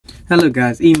Hello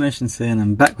guys, Emotions here and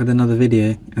I'm back with another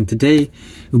video, and today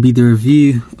will be the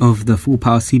review of the Full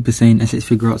Power Super Saiyan SH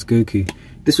Figure Arts Goku.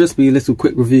 This will just be a little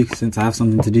quick review since I have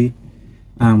something to do.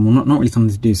 Well, not really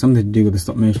something to do, something to do with the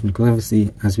stop motion, because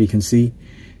obviously, as we can see,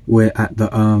 we're at the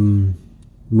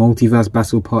Multiverse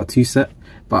Battle Part 2 set,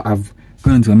 but I've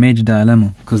gone into a major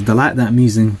dilemma because the light that I'm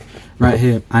using right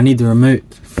here, I need the remote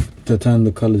to turn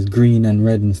the colours green and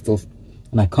red and stuff,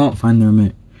 and I can't find the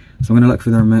remote. So I'm going to look for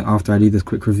the remote after I do this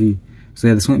quick review. So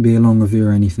yeah, this won't be a long review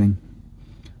or anything.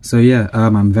 So yeah,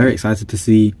 I'm very excited to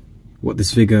see what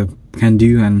this figure can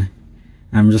do, and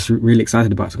I'm just really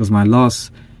excited about it because my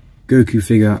last Goku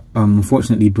figure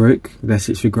unfortunately broke. The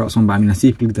SH Figure Arts one, but I mean I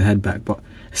see glued the head back, but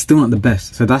it's still not the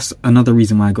best. So that's another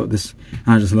reason why I got this.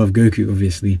 And I just love Goku,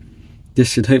 obviously. This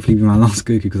should hopefully be my last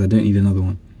Goku because I don't need another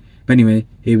one. But anyway,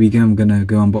 here we go. I'm going to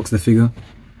go unbox the figure,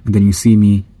 and then you see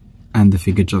me and the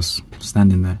figure just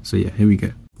standing there. So yeah, here we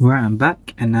go. Right, I'm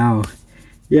back, and now,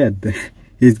 yeah,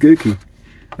 here's Goku.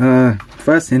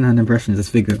 First in-hand impressions, this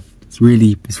figure, it's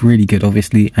really good.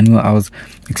 Obviously, I knew what I was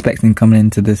expecting coming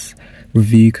into this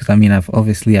review, because I mean, I've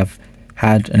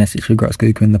had an SH Figure Arts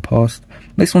Goku in the past.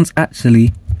 This one's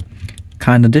actually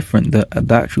kind of different. The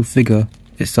actual figure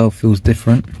itself feels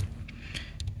different,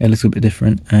 a little bit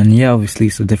different, and yeah, obviously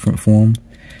it's a different form.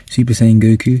 Super Saiyan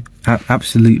Goku. I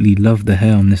absolutely love the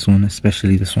hair on this one,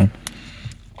 especially this one.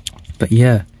 But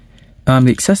yeah, the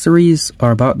accessories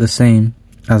are about the same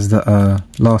as the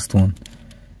last one.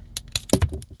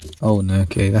 Oh no,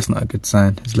 okay, that's not a good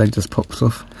sign. His leg just pops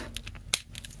off.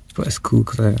 But it's cool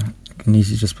because I can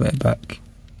easily just put it back.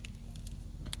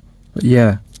 But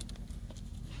yeah,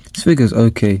 this figure's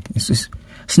okay.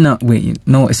 It's not, wait,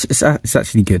 no, it's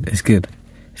actually good. It's good.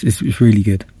 It's really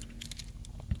good.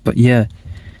 But yeah,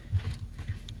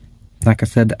 like I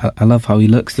said, I love how he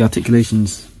looks. The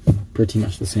articulation's pretty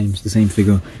much the same. It's the same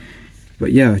figure.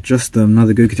 But yeah, just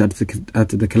another Goku to add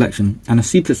to the collection. And a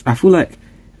Super. I feel like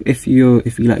if you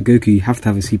like Goku, you have to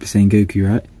have a Super Saiyan Goku,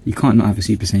 right? You can't not have a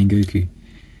Super Saiyan Goku.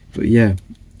 But yeah,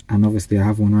 and obviously I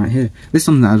have one right here. This is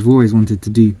something that I've always wanted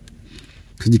to do,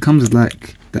 because he comes with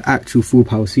like the actual full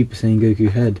power Super Saiyan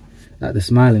Goku head, like the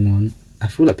smiling one. I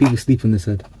feel like people sleep on this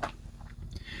head.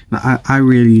 But I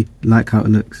really like how it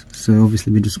looks, so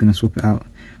obviously we're just going to swap it out.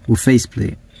 Or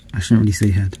faceplate, I shouldn't really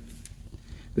say head.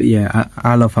 But yeah,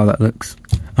 I love how that looks.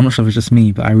 I'm not sure if it's just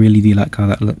me, but I really do like how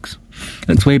that looks. It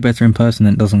looks way better in person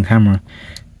than it does on camera.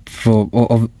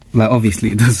 Like obviously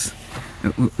it does.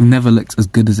 It never looks as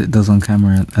good as it does on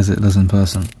camera as it does in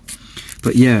person.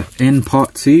 But yeah, in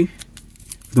part 2,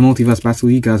 the Multiverse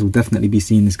Battle, you guys will definitely be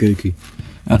seeing this Goku.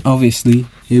 And obviously,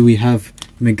 here we have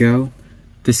Miguel.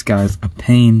 This guy's a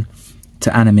pain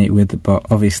to animate with, but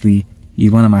obviously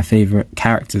he's one of my favourite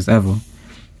characters ever.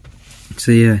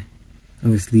 So yeah,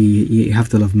 obviously you have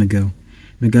to love Miguel.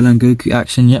 Miguel and Goku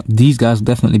action, yep, these guys will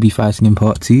definitely be fighting in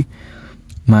part 2.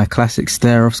 My classic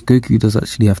stare-offs, Goku does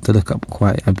actually have to look up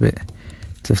quite a bit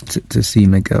to see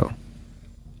Miguel.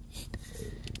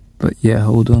 But yeah,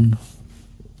 hold on.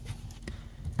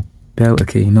 Belt,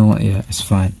 okay, you know what, yeah, it's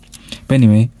fine. But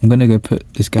anyway, I'm going to go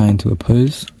put this guy into a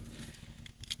pose.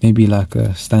 Maybe like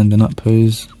a standing up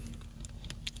pose,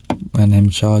 and him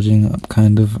charging up,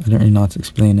 kind of. I don't really know how to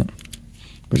explain it,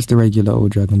 but it's the regular old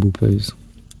Dragon Ball pose.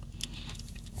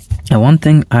 And one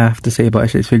thing I have to say about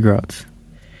SH Figure Arts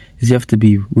is you have to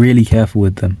be really careful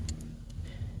with them.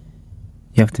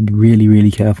 You have to be really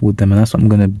careful with them, and that's what I'm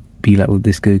going to be like with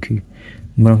this Goku.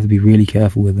 I'm going to have to be really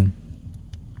careful with them.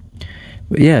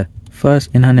 But yeah,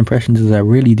 first in-hand impressions is I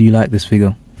really do like this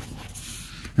figure.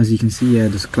 As you can see, yeah,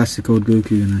 this classic old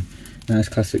Goku in a nice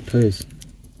classic pose.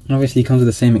 And obviously, he comes with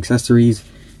the same accessories.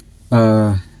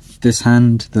 This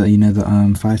hand,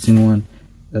 the fighting one,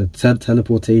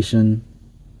 teleportation.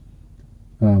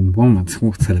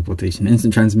 Teleportation,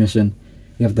 instant transmission.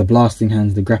 We have the blasting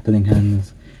hands, the grappling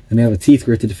hands, and we have a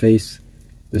teeth-gritted face,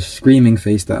 the screaming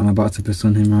face that I'm about to put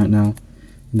on him right now.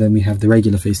 And then we have the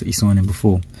regular face that you saw on him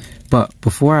before. But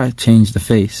before I change the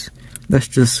face, let's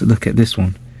just look at this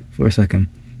one for a second.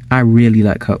 I really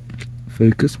like how,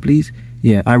 focus please.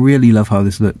 Yeah, I really love how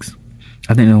this looks.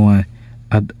 I don't know why.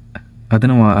 I don't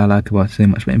know why I like about it so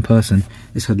much, but in person,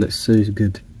 this head looks so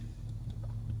good.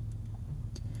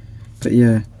 But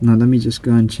yeah, now let me just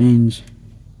go and change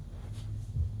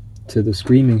to the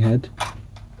screaming head.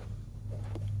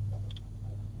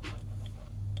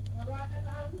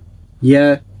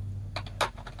 Yeah.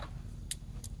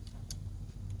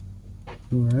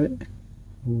 Alright,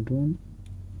 hold on.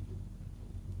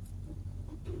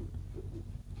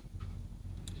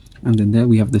 And then there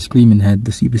we have the screaming head,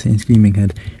 the Super Saiyan screaming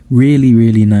head.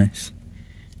 Really nice.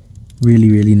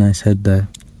 Really nice head there.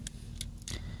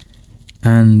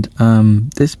 And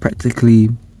this practically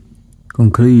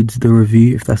concludes the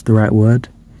review, if that's the right word.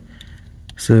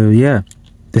 So yeah,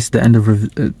 this is the end of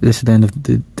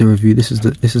the review. This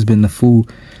has been the full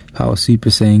power Super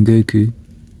Saiyan Goku.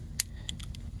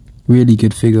 Really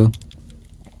good figure.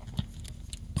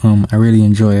 I really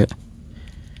enjoy it.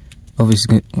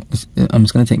 Obviously,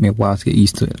 it's gonna take me a while to get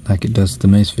used to it, like it does the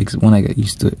most figures. When I get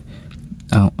used to it,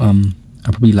 I'll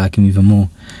probably like him even more.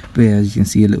 But yeah, as you can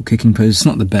see, a little kicking pose. It's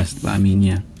not the best, but I mean,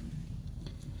 yeah.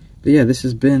 But yeah, this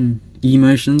has been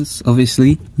Emotions.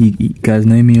 Obviously, you guys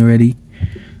know me already.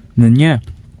 And then yeah,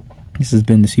 this has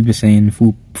been the Super Saiyan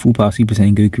full power Super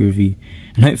Saiyan Goku review.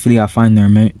 And hopefully, I'll find the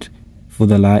remote for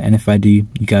the light. And if I do,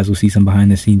 you guys will see some behind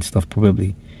the scenes stuff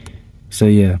probably. So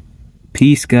yeah,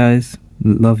 peace, guys.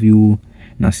 Love you all,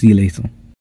 and I'll see you later.